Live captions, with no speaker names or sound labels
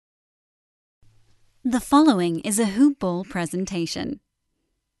The following is a Hoop Ball presentation.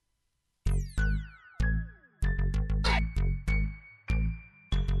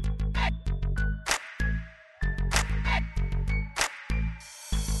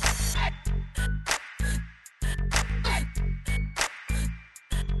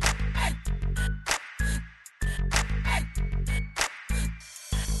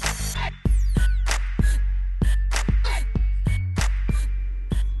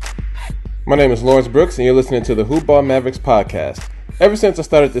 My name is Lawrence Brooks, and you're listening to the Hoop Ball Mavericks podcast. Ever since I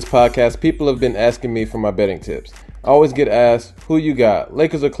started this podcast, people have been asking me for my betting tips. I always get asked, who you got,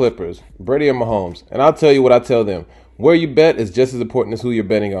 Lakers or Clippers, Brady or Mahomes? And I'll tell you what I tell them. Where you bet is just as important as who you're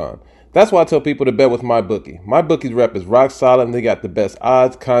betting on. That's why I tell people to bet with MyBookie. MyBookie's rep is rock solid, and they got the best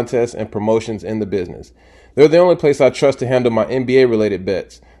odds, contests, and promotions in the business. They're the only place I trust to handle my NBA-related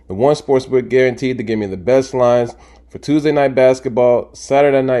bets. The one sportsbook guaranteed to give me the best lines for Tuesday night basketball,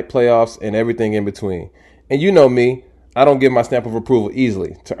 Saturday night playoffs, and everything in between. And you know me, I don't give my stamp of approval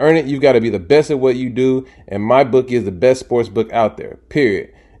easily. To earn it, you've got to be the best at what you do, and MyBookie is the best sportsbook out there,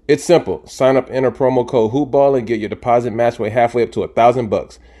 period. It's simple. Sign up, enter promo code HoopBall, and get your deposit matched halfway up to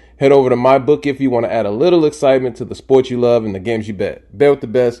 $1,000. Head over to MyBookie if you want to add a little excitement to the sport you love and the games you bet. Bet with the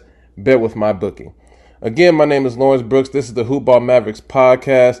best, bet with MyBookie. Again, my name is Lawrence Brooks. This is the Hoop Ball Mavericks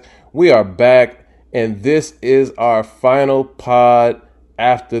podcast. We are back. And this is our final pod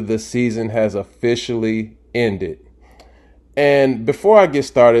after the season has officially ended. And before I get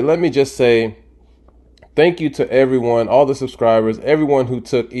started, let me just say thank you to everyone, all the subscribers, everyone who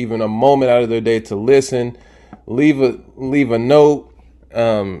took even a moment out of their day to listen, leave a note,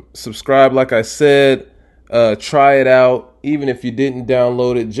 subscribe like I said, try it out. Even if you didn't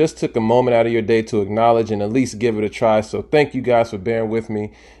download it, just took a moment out of your day to acknowledge and at least give it a try. So thank you guys for bearing with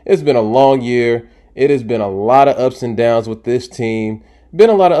me. It's been a long year. It has been a lot of ups and downs with this team. Been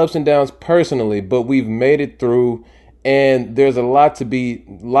a lot of ups and downs personally, but we've made it through, and there's a lot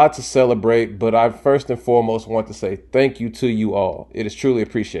to celebrate. But I first and foremost want to say thank you to you all. It is truly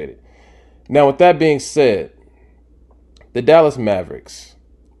appreciated. Now, with that being said, the Dallas Mavericks.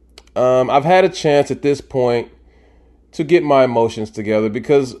 I've had a chance at this point to get my emotions together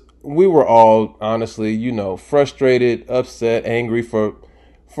because we were all honestly, frustrated, upset, angry for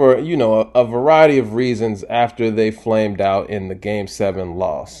a variety of reasons after they flamed out in the Game 7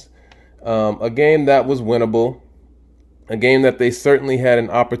 loss. A game that was winnable, a game that they certainly had an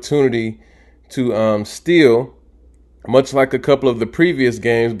opportunity to steal, much like a couple of the previous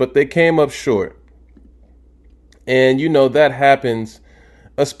games, but they came up short. And, that happens,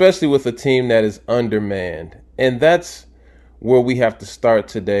 especially with a team that is undermanned. And that's where we have to start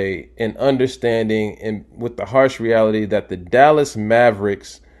today in understanding and with the harsh reality that the Dallas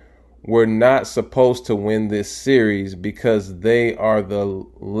Mavericks were not supposed to win this series because they are the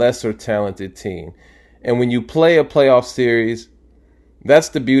lesser talented team. And when you play a playoff series, that's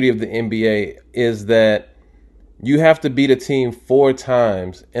the beauty of the NBA, is that you have to beat a team 4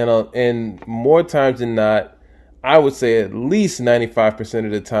 times. And more times than not, I would say at least 95%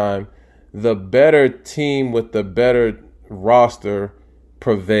 of the time, the better team with the better roster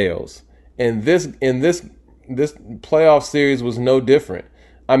prevails. And this playoff series was no different.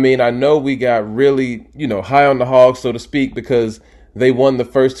 I mean, I know we got really, high on the hog, so to speak, because they won the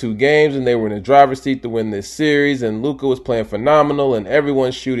first 2 games and they were in the driver's seat to win this series, and Luka was playing phenomenal and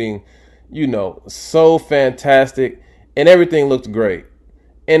everyone's shooting, so fantastic, and everything looked great.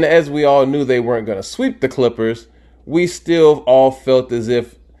 And as we all knew they weren't going to sweep the Clippers, we still all felt as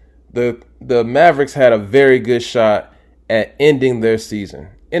if the Mavericks had a very good shot at ending their season,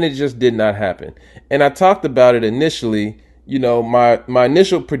 and it just did not happen. And I talked about it initially. My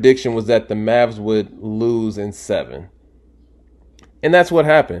initial prediction was that the Mavs would lose in 7. And that's what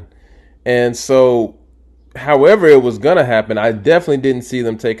happened. And so, however it was going to happen, I definitely didn't see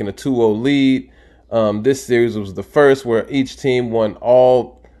them taking a 2-0 lead. This series was the first where each team won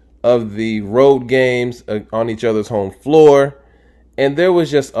all of the road games on each other's home floor. And there was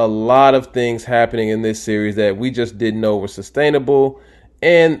just a lot of things happening in this series that we just didn't know were sustainable,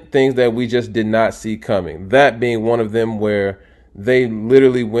 and things that we just did not see coming. That being one of them, where they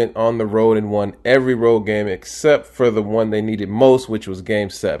literally went on the road and won every road game except for the one they needed most, which was Game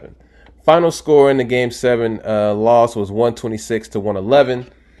 7. Final score in the Game 7 loss was 126-111.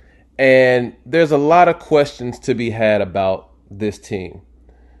 And there's a lot of questions to be had about this team.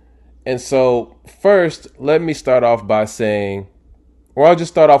 And so first, let me start off by saying, or I'll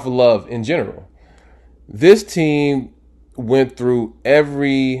just start off with love in general. This team went through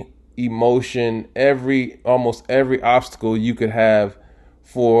every emotion, almost every obstacle you could have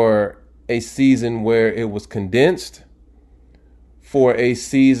for a season where it was condensed, for a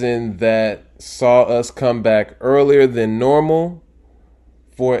season that saw us come back earlier than normal,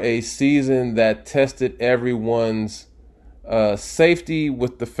 for a season that tested everyone's safety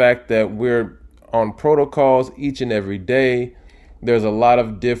with the fact that we're on protocols each and every day. There's a lot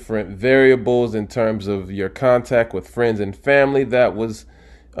of different variables in terms of your contact with friends and family that was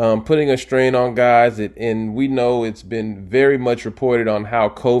putting a strain on guys. And we know it's been very much reported on how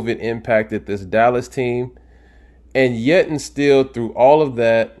COVID impacted this Dallas team. And yet and still, through all of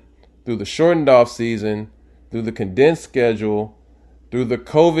that, through the shortened off season, through the condensed schedule, through the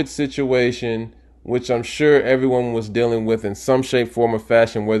COVID situation, which I'm sure everyone was dealing with in some shape, form, or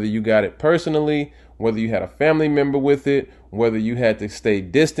fashion, whether you got it personally, whether you had a family member with it, whether you had to stay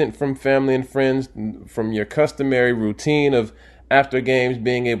distant from family and friends, from your customary routine of after games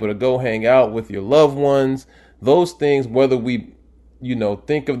being able to go hang out with your loved ones, those things, whether we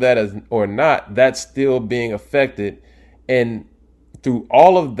think of that as or not, that's still being affected. And through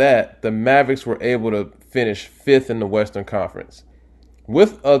all of that, the Mavericks were able to finish 5th in the Western Conference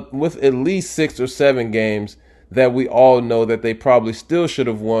with at least 6 or 7 games that we all know that they probably still should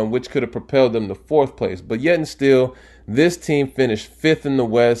have won, which could have propelled them to 4th place. But yet and still, this team finished 5th in the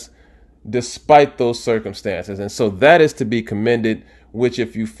West despite those circumstances. And so that is to be commended, which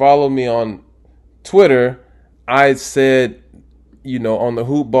if you follow me on Twitter, I said, on the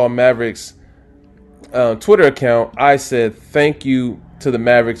Hoop Ball Mavericks Twitter account, I said thank you to the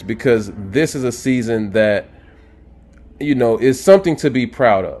Mavericks because this is a season that, is something to be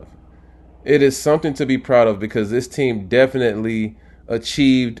proud of. It is something to be proud of because this team definitely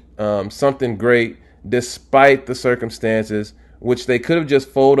achieved something great despite the circumstances, which they could have just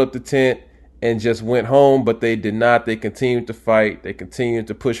folded up the tent and just went home, but they did not. They continued to fight. They continued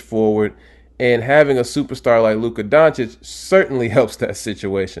to push forward. And having a superstar like Luka Doncic certainly helps that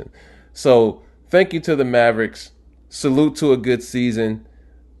situation. So thank you to the Mavericks. Salute to a good season.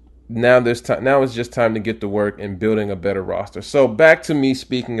 Now it's just time to get to work and building a better roster. So back to me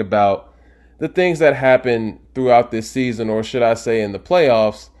speaking about the things that happened throughout this season, or should I say in the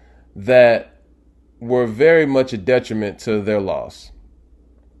playoffs, that were very much a detriment to their loss.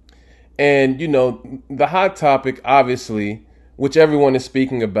 And, the hot topic, obviously, which everyone is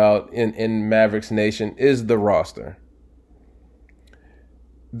speaking about in Mavericks Nation, is the roster.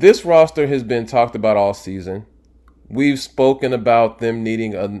 This roster has been talked about all season. We've spoken about them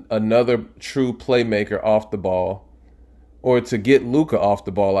needing another true playmaker off the ball, or to get Luka off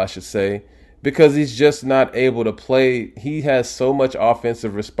the ball, I should say, because he's just not able to play. He has so much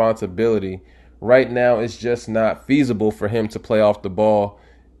offensive responsibility. Right now, it's just not feasible for him to play off the ball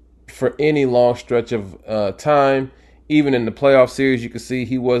for any long stretch of time. Even in the playoff series, you could see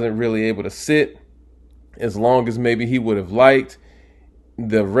he wasn't really able to sit as long as maybe he would have liked.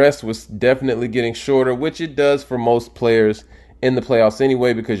 The rest was definitely getting shorter, which it does for most players in the playoffs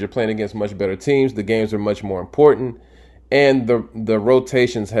anyway, because you're playing against much better teams. The games are much more important, and the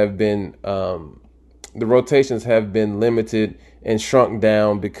rotations have been limited and shrunk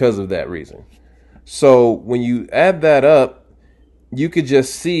down because of that reason. So when you add that up, you could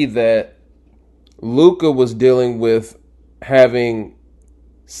just see that Luka was dealing with having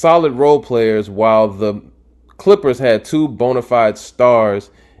solid role players while the Clippers had 2 bona fide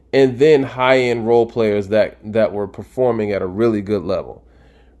stars and then high-end role players that were performing at a really good level.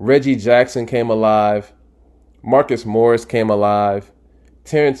 Reggie Jackson came alive. Marcus Morris came alive.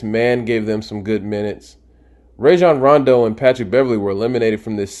 Terrence Mann gave them some good minutes. Rajon Rondo and Patrick Beverley were eliminated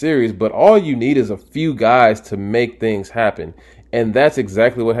from this series, but all you need is a few guys to make things happen. And that's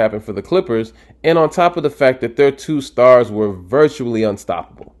exactly what happened for the Clippers. And on top of the fact that their 2 stars were virtually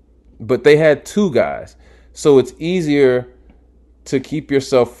unstoppable. But they had 2 guys. So it's easier to keep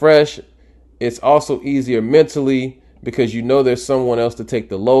yourself fresh. It's also easier mentally because there's someone else to take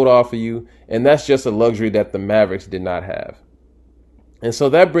the load off of you. And that's just a luxury that the Mavericks did not have. And so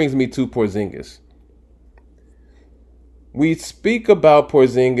that brings me to Porzingis. We speak about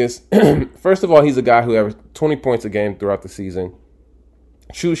Porzingis. First of all, he's a guy who averaged 20 points a game throughout the season.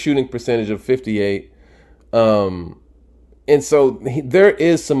 True shooting percentage of 58. And so there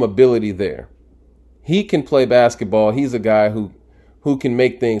is some ability there. He can play basketball. He's a guy who can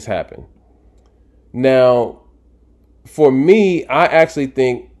make things happen. Now, for me, I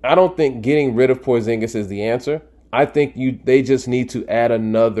don't think getting rid of Porzingis is the answer. I think they just need to add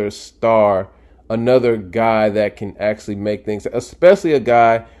another star, another guy that can actually make things, especially a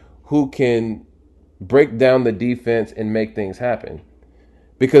guy who can break down the defense and make things happen.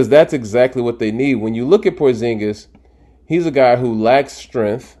 Because that's exactly what they need. When you look at Porzingis, he's a guy who lacks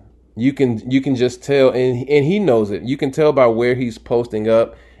strength. You can just tell, and he knows it. You can tell by where he's posting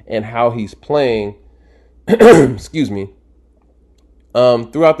up and how he's playing. Excuse me.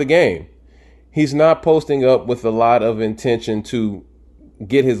 throughout the game. He's not posting up with a lot of intention to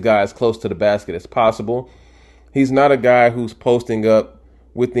get his guys close to the basket as possible. He's not a guy who's posting up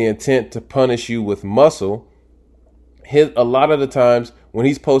with the intent to punish you with muscle. A lot of the times when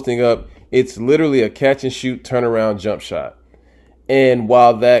he's posting up, it's literally a catch and shoot turnaround jump shot. And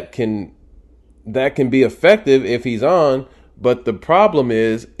while that can be effective if he's on, but the problem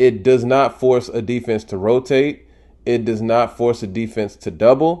is it does not force a defense to rotate. It does not force a defense to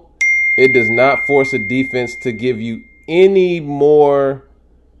double. It does not force a defense to give you any more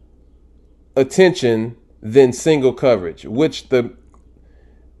attention than single coverage, which the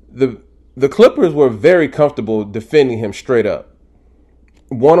Clippers were very comfortable defending him straight up.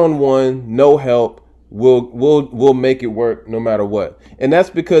 One-on-one, no help, we'll make it work no matter what. And that's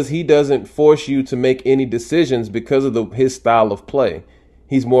because he doesn't force you to make any decisions because of his style of play.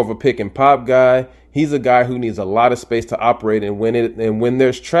 He's more of a pick and pop guy. He's a guy who needs a lot of space to operate, and when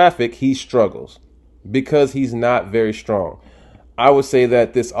there's traffic, he struggles because he's not very strong. I would say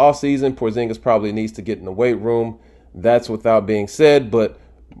that this offseason, Porzingis probably needs to get in the weight room. That's without being said, but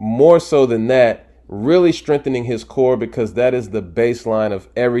more so than that, really strengthening his core, because that is the baseline of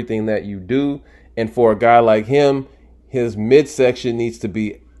everything that you do. And for a guy like him, his midsection needs to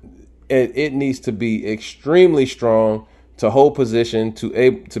be extremely strong to hold position,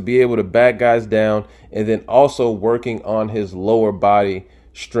 to be able to back guys down, and then also working on his lower body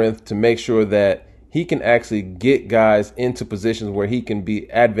strength to make sure that he can actually get guys into positions where he can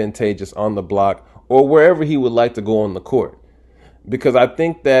be advantageous on the block or wherever he would like to go on the court. Because I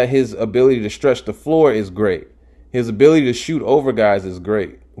think that his ability to stretch the floor is great. His ability to shoot over guys is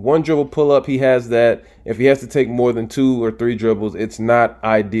great. One dribble pull up, he has that. If he has to take more than 2 or 3 dribbles, it's not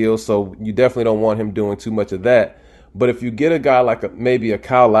ideal. So you definitely don't want him doing too much of that. But if you get a guy like maybe a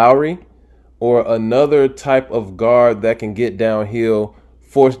Kyle Lowry or another type of guard that can get downhill,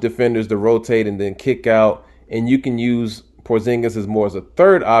 force defenders to rotate and then kick out, and you can use Porzingis as a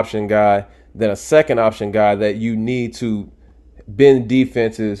third option guy than a second option guy that you need to bend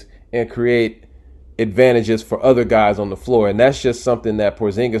defenses and create advantages for other guys on the floor. And that's just something that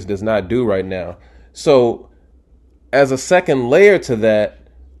Porzingis does not do right now. So as a second layer to that,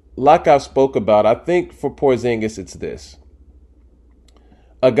 like I've spoke about, I think for Porzingis, it's this.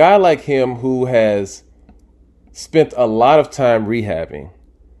 A guy like him who has spent a lot of time rehabbing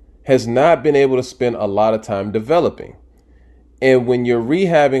has not been able to spend a lot of time developing. And when you're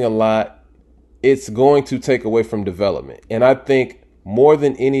rehabbing a lot, it's going to take away from development. And I think more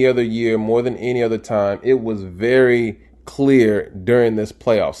than any other year, more than any other time, it was very clear during this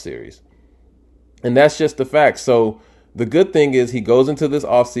playoff series. And that's just the fact. So the good thing is he goes into this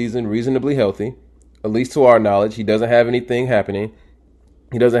offseason reasonably healthy, at least to our knowledge. He doesn't have anything happening.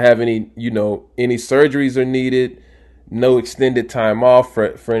 He doesn't have any surgeries are needed, no extended time off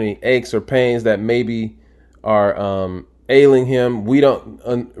for any aches or pains that maybe are ailing him. We don't,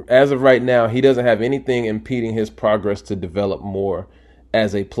 as of right now, he doesn't have anything impeding his progress to develop more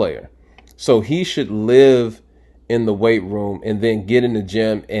as a player. So he should live in the weight room and then get in the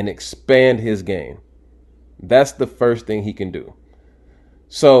gym and expand his game. That's the first thing he can do.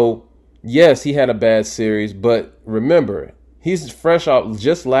 So, yes, he had a bad series, but remember, he's fresh out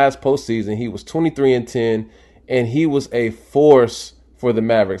just last postseason. He was 23-10, and he was a force for the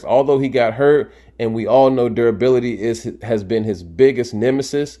Mavericks. Although he got hurt, and we all know durability has been his biggest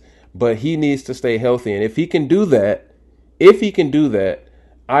nemesis, but he needs to stay healthy. And if he can do that,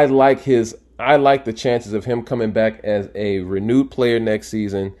 I like the chances of him coming back as a renewed player next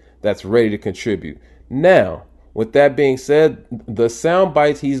season that's ready to contribute. Now, with that being said, the sound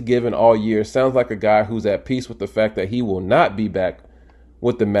bites he's given all year sounds like a guy who's at peace with the fact that he will not be back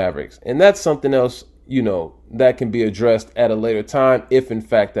with the Mavericks. And that's something else, that can be addressed at a later time if, in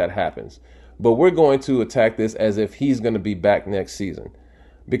fact, that happens. But we're going to attack this as if he's going to be back next season.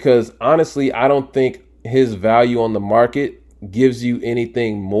 Because, honestly, I don't think his value on the market gives you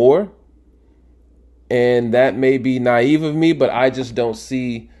anything more. And that may be naive of me, but I just don't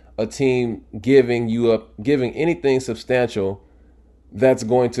see a team giving anything substantial that's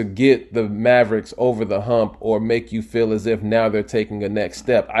going to get the Mavericks over the hump or make you feel as if now they're taking a next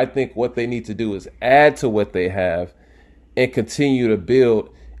step. I think what they need to do is add to what they have and continue to build.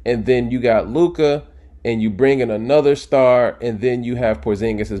 And then you got Luka and you bring in another star, and then you have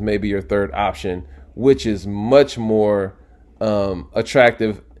Porzingis as maybe your third option, which is much more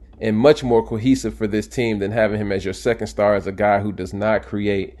attractive and much more cohesive for this team than having him as your second star as a guy who does not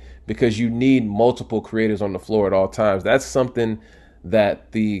create, because you need multiple creators on the floor at all times. That's something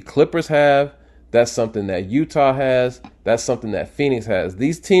that the Clippers have. That's something that Utah has. That's something that Phoenix has.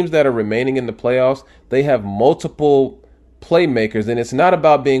 These teams that are remaining in the playoffs, they have multiple playmakers. And it's not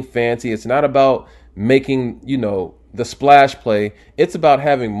about being fancy. It's not about making, the splash play. It's about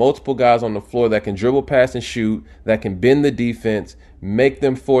having multiple guys on the floor that can dribble, pass, and shoot, that can bend the defense, make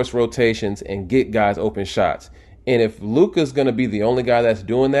them force rotations, and get guys open shots. And if Luka's going to be the only guy that's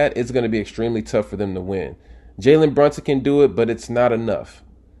doing that, it's going to be extremely tough for them to win. Jalen Brunson can do it, but it's not enough.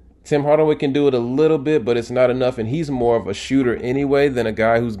 Tim Hardaway can do it a little bit, but it's not enough. And he's more of a shooter anyway than a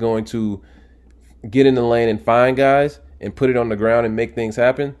guy who's going to get in the lane and find guys and put it on the ground and make things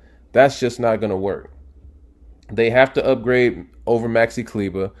happen. That's just not going to work. They have to upgrade over Maxi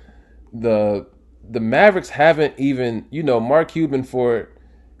Kleber. The Mavericks haven't even, Mark Cuban, for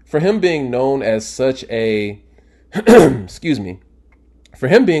him being known as such a, excuse me, for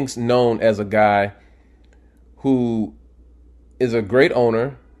him being known as a guy who is a great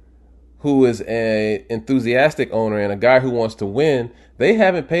owner, who is an enthusiastic owner, and a guy who wants to win, they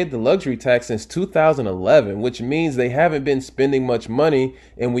haven't paid the luxury tax since 2011, which means they haven't been spending much money.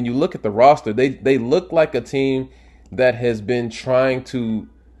 And when you look at the roster, they look like a team that has been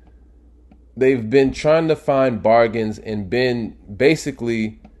they've been trying to find bargains and been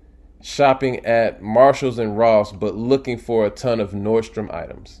basically shopping at Marshalls and Ross, but looking for a ton of Nordstrom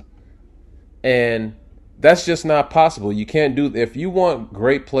items. And that's just not possible. You can't do, if you want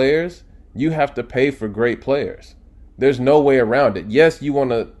great players, you have to pay for great players. There's no way around it. Yes, you want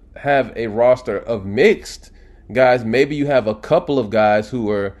to have a roster of mixed guys. Maybe you have a couple of guys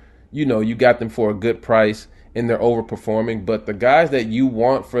who are, you got them for a good price and they're overperforming. But the guys that you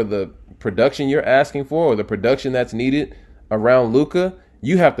want for the production you're asking for, or the production that's needed around Luka,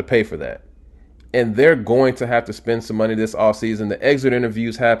 you have to pay for that. And they're going to have to spend some money this offseason. The exit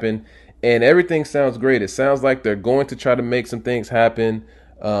interviews happen, and everything sounds great. It sounds like they're going to try to make some things happen.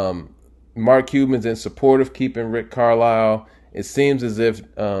 Mark Cuban's in support of keeping Rick Carlisle. It seems as if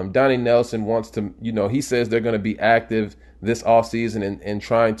Donnie Nelson wants to, he says they're going to be active this offseason and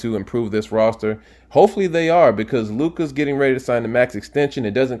trying to improve this roster. Hopefully they are, because Luka's getting ready to sign the max extension.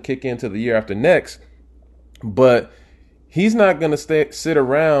 It doesn't kick in till the year after next. But he's not going to sit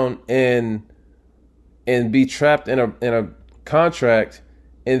around and be trapped in a contract,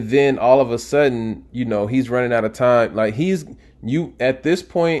 and then all of a sudden, he's running out of time. Like, at this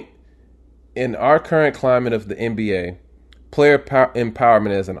point in our current climate of the NBA, player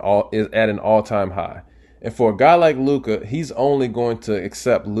empowerment is at an all-time high. And for a guy like Luka, he's only going to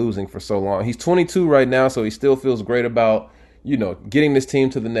accept losing for so long. He's 22 right now, so he still feels great about, getting this team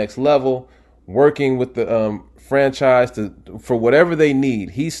to the next level, working with the franchise for whatever they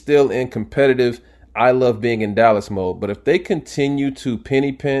need. He's still in competitive, I love being in Dallas mode. But if they continue to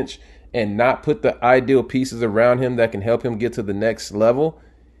penny pinch and not put the ideal pieces around him that can help him get to the next level,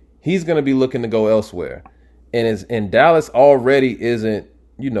 he's going to be looking to go elsewhere. And Dallas already isn't,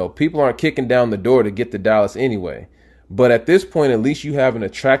 people aren't kicking down the door to get to Dallas anyway. But at this point, at least you have an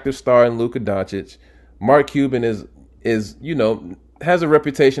attractive star in Luka Doncic. Mark Cuban is has a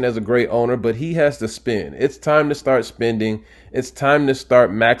reputation as a great owner, but he has to spend. It's time to start spending. It's time to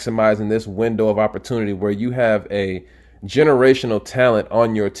start maximizing this window of opportunity where you have a generational talent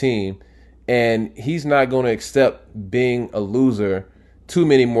on your team, and he's not going to accept being a loser too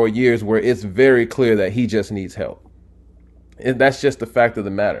many more years where it's very clear that he just needs help. And that's just the fact of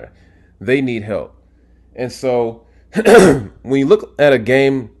the matter. They need help. And so when you look at a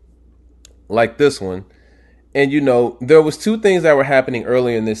game like this one, and there was two things that were happening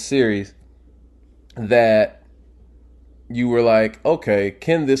early in this series that you were like, okay,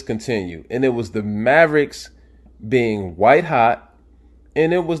 can this continue? And it was the Mavericks being white hot,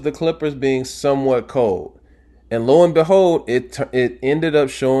 and it was the Clippers being somewhat cold. And lo and behold, it ended up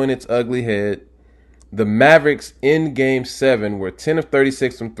showing its ugly head. The Mavericks in Game 7 were 10 of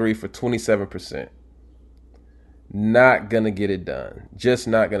 36 from 3 for 27%. Not going to get it done. Just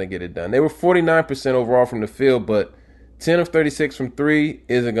not going to get it done. They were 49% overall from the field, but 10 of 36 from 3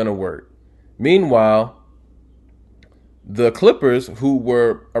 isn't going to work. Meanwhile, the Clippers, who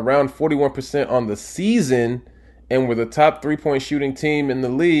were around 41% on the season and were the top three-point shooting team in the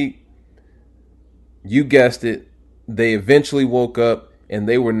league, you guessed it, they eventually woke up and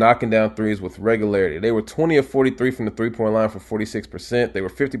they were knocking down threes with regularity. They were 20 of 43 from the three-point line for 46%. They were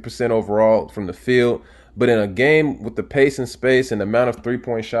 50% overall from the field. But in a game with the pace and space and the amount of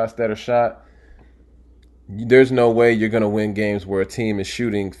three-point shots that are shot, there's no way you're going to win games where a team is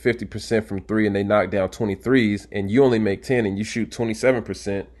shooting 50% from three and they knock down 23s and you only make 10 and you shoot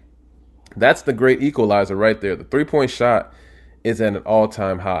 27%. That's the great equalizer right there. The three-point shot is at an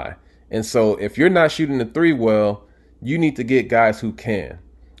all-time high. And so if you're not shooting the three well, you need to get guys who can.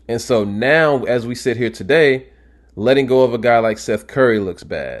 And so now, as we sit here today, letting go of a guy like Seth Curry looks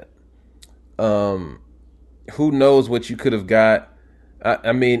bad. who knows what you could have got.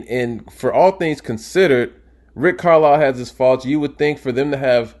 I mean, and for all things considered, Rick Carlisle has his faults. You would think for them to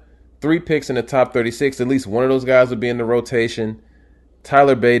have 3 picks in the top 36, at least one of those guys would be in the rotation.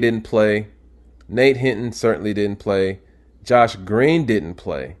 Tyler Bay didn't play. Nate Hinton certainly didn't play. Josh Green didn't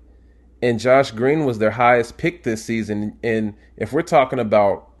play. And Josh Green was their highest pick this season. And if we're talking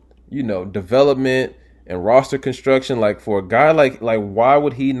about, development and roster construction, like for a guy like why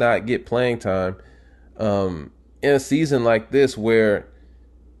would he not get playing time in a season like this where,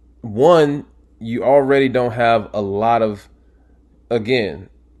 one, you already don't have a lot of, again,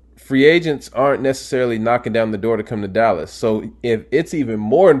 free agents aren't necessarily knocking down the door to come to Dallas. So if it's even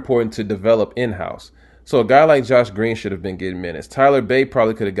more important to develop in-house. So a guy like Josh Green should have been getting minutes. Tyler Bay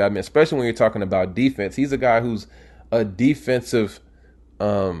probably could have got minutes, especially when you're talking about defense. He's a guy who's a defensive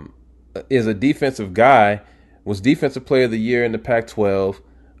guy, was defensive player of the year in the Pac-12,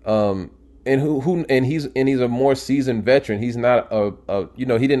 and he's a more seasoned veteran. He's not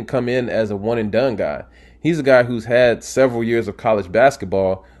he didn't come in as a one and done guy. He's a guy who's had several years of college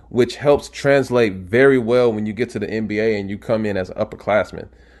basketball, which helps translate very well when you get to the NBA and you come in as an upperclassman.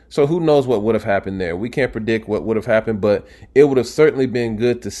 So who knows what would have happened there? We can't predict what would have happened, but it would have certainly been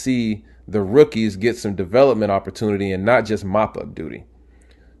good to see the rookies get some development opportunity and not just mop-up duty.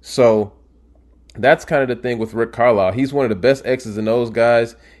 So that's kind of the thing with Rick Carlisle. He's one of the best X's and O's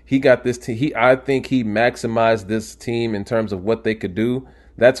guys. He got this team. I think he maximized this team in terms of what they could do.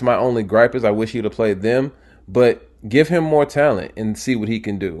 That's my only gripe is I wish he'd have played them. But give him more talent and see what he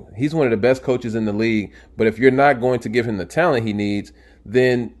can do. He's one of the best coaches in the league. But if you're not going to give him the talent he needs,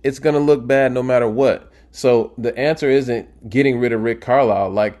 then it's going to look bad no matter what. So the answer isn't getting rid of Rick Carlisle.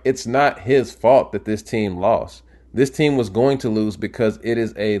 Like, it's not his fault that this team lost. This team was going to lose because it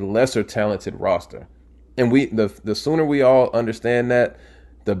is a lesser talented roster. And the sooner we all understand that,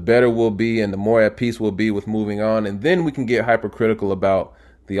 the better we'll be and the more at peace we'll be with moving on. And then we can get hypercritical about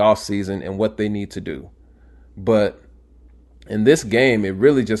the offseason and what they need to do. But in this game, it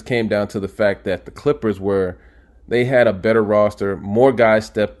really just came down to the fact that the Clippers they had a better roster. More guys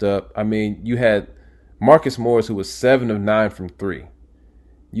stepped up. I mean, you had Marcus Morris, who was 7 of 9 from 3.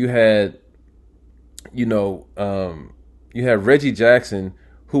 You had, you had Reggie Jackson,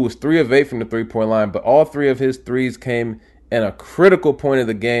 who was 3 of 8 from the three-point line, but all 3 of his threes came in a critical point of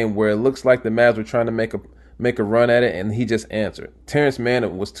the game where it looks like the Mavs were trying to make a run at it, and he just answered. Terrence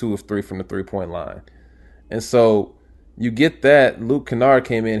Mann was 2 of 3 from the three-point line. And so you get that. Luke Kennard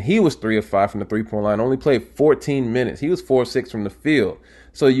came in. He was 3 of 5 from the three-point line, only played 14 minutes. He was 4 of 6 from the field.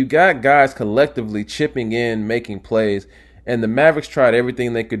 So you got guys collectively chipping in, making plays, and the Mavericks tried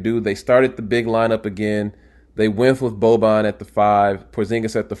everything they could do. They started the big lineup again. They went with Boban at the 5,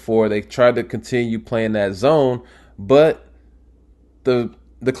 Porzingis at the 4. They tried to continue playing that zone, but the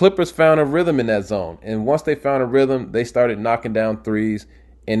Clippers found a rhythm in that zone. And once they found a rhythm, they started knocking down threes,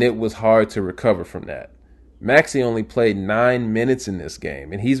 and it was hard to recover from that. Maxey only played 9 minutes in this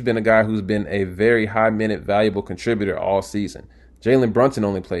game, and he's been a guy who's been a very high-minute, valuable contributor all season. Jalen Brunson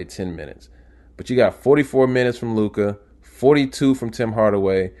only played 10 minutes. But you got 44 minutes from Luka, 42 from Tim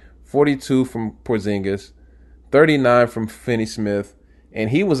Hardaway, 42 from Porzingis, 39 from Finney-Smith,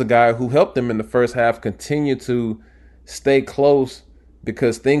 and he was a guy who helped them in the first half continue to stay close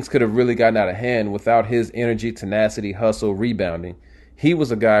because things could have really gotten out of hand without his energy, tenacity, hustle, rebounding. He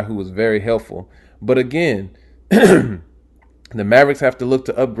was a guy who was very helpful. But again, the Mavericks have to look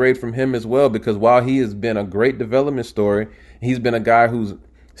to upgrade from him as well because while he has been a great development story, he's been a guy who's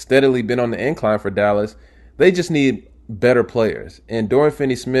steadily been on the incline for Dallas. They just need better players. And Dorian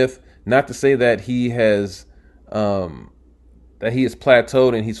Finney-Smith, not to say that he has plateaued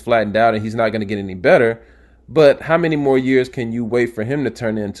and he's flattened out and he's not going to get any better, but how many more years can you wait for him to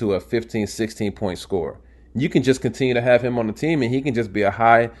turn into a 15, 16-point scorer? You can just continue to have him on the team and he can just be a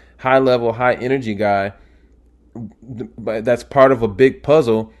high-level, high-energy guy. But that's part of a big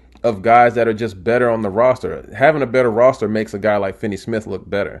puzzle of guys that are just better on the roster. Having a better roster makes a guy like Finney-Smith look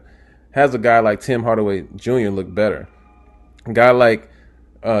better. Has a guy like Tim Hardaway Jr. look better. A guy like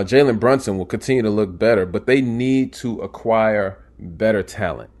Jalen Brunson will continue to look better, but they need to acquire better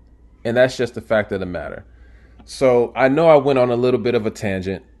talent. And that's just the fact of the matter. So I know I went on a little bit of a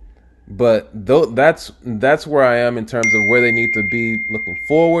tangent, but that's where I am in terms of where they need to be looking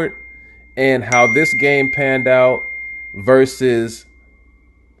forward and how this game panned out versus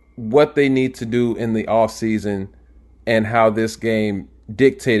what they need to do in the offseason and how this game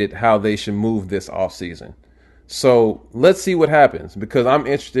dictated how they should move this offseason. So let's see what happens because I'm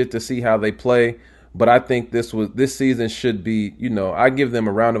interested to see how they play. But I think this season should be, I give them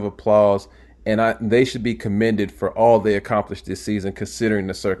a round of applause and they should be commended for all they accomplished this season considering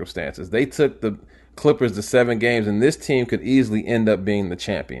the circumstances. They took Clippers to 7 games, and this team could easily end up being the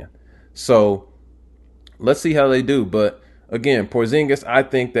champion. So let's see how they do. But again, Porzingis, I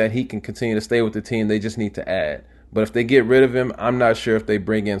think that he can continue to stay with the team. They just need to add. But if they get rid of him, I'm not sure if they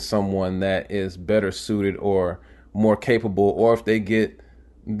bring in someone that is better suited or more capable, or if they get,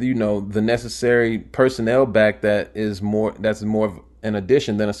 the necessary personnel back that's more of an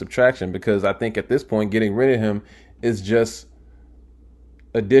addition than a subtraction. Because I think at this point, getting rid of him is just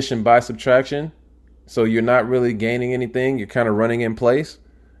addition by subtraction. So you're not really gaining anything. You're kind of running in place.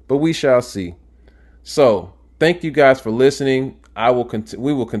 But we shall see. So thank you guys for listening.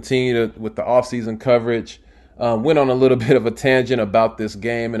 We will continue with the off-season coverage. Went on a little bit of a tangent about this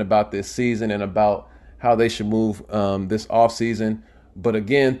game and about this season and about how they should move this offseason. But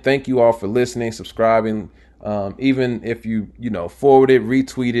again, thank you all for listening, subscribing. Even if you forwarded,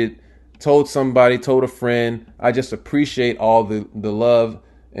 retweeted, told somebody, told a friend. I just appreciate all the love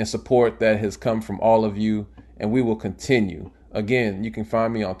and support that has come from all of you, and we will continue. Again, you can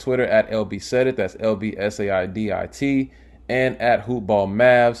find me on Twitter at LBSaidit, that's LBSaidit, and at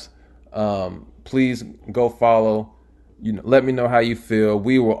HoopBallMavs. Please go follow. Let me know how you feel.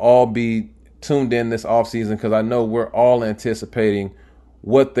 We will all be tuned in this offseason because I know we're all anticipating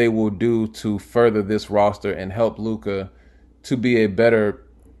what they will do to further this roster and help Luka to be a better,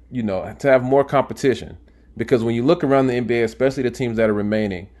 to have more competition. Because when you look around the NBA, especially the teams that are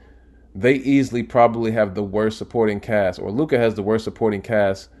remaining, they easily probably have the worst supporting cast, or Luka has the worst supporting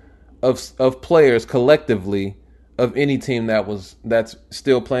cast of players collectively of any team that's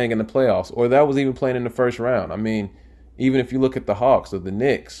still playing in the playoffs, or that was even playing in the first round. I mean, even if you look at the Hawks or the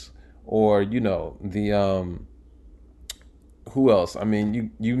Knicks, or the who else? I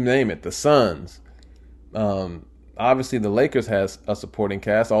mean, you name it, the Suns. Obviously, the Lakers has a supporting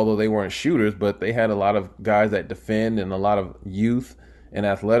cast, although they weren't shooters, but they had a lot of guys that defend and a lot of youth and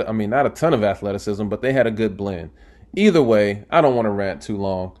athletic. I mean, not a ton of athleticism, but they had a good blend. Either way, I don't want to rant too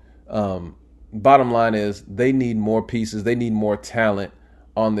long. Bottom line is they need more pieces. They need more talent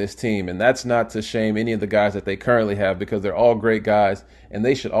on this team. And that's not to shame any of the guys that they currently have, because they're all great guys and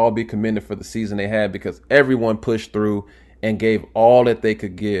they should all be commended for the season they had, because everyone pushed through and gave all that they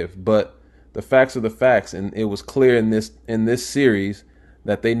could give. But the facts are the facts, and it was clear in this series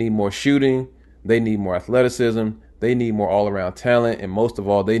that they need more shooting, they need more athleticism, they need more all-around talent, and most of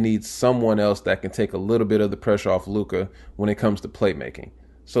all, they need someone else that can take a little bit of the pressure off Luka when it comes to playmaking.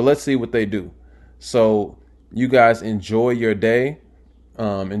 So let's see what they do. So you guys enjoy your day.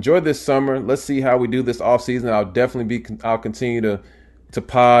 Enjoy this summer. Let's see how we do this offseason. I'll continue to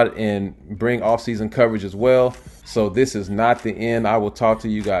pod and bring offseason coverage as well. So this is not the end. I will talk to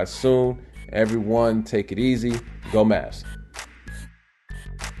you guys soon. Everyone, take it easy. Go Mavs.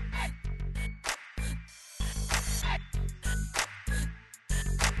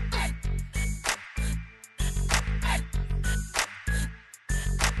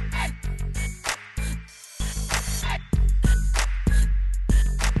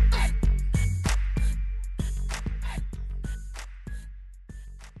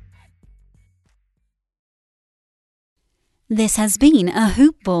 This has been a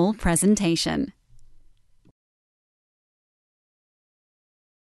Hoop Ball presentation.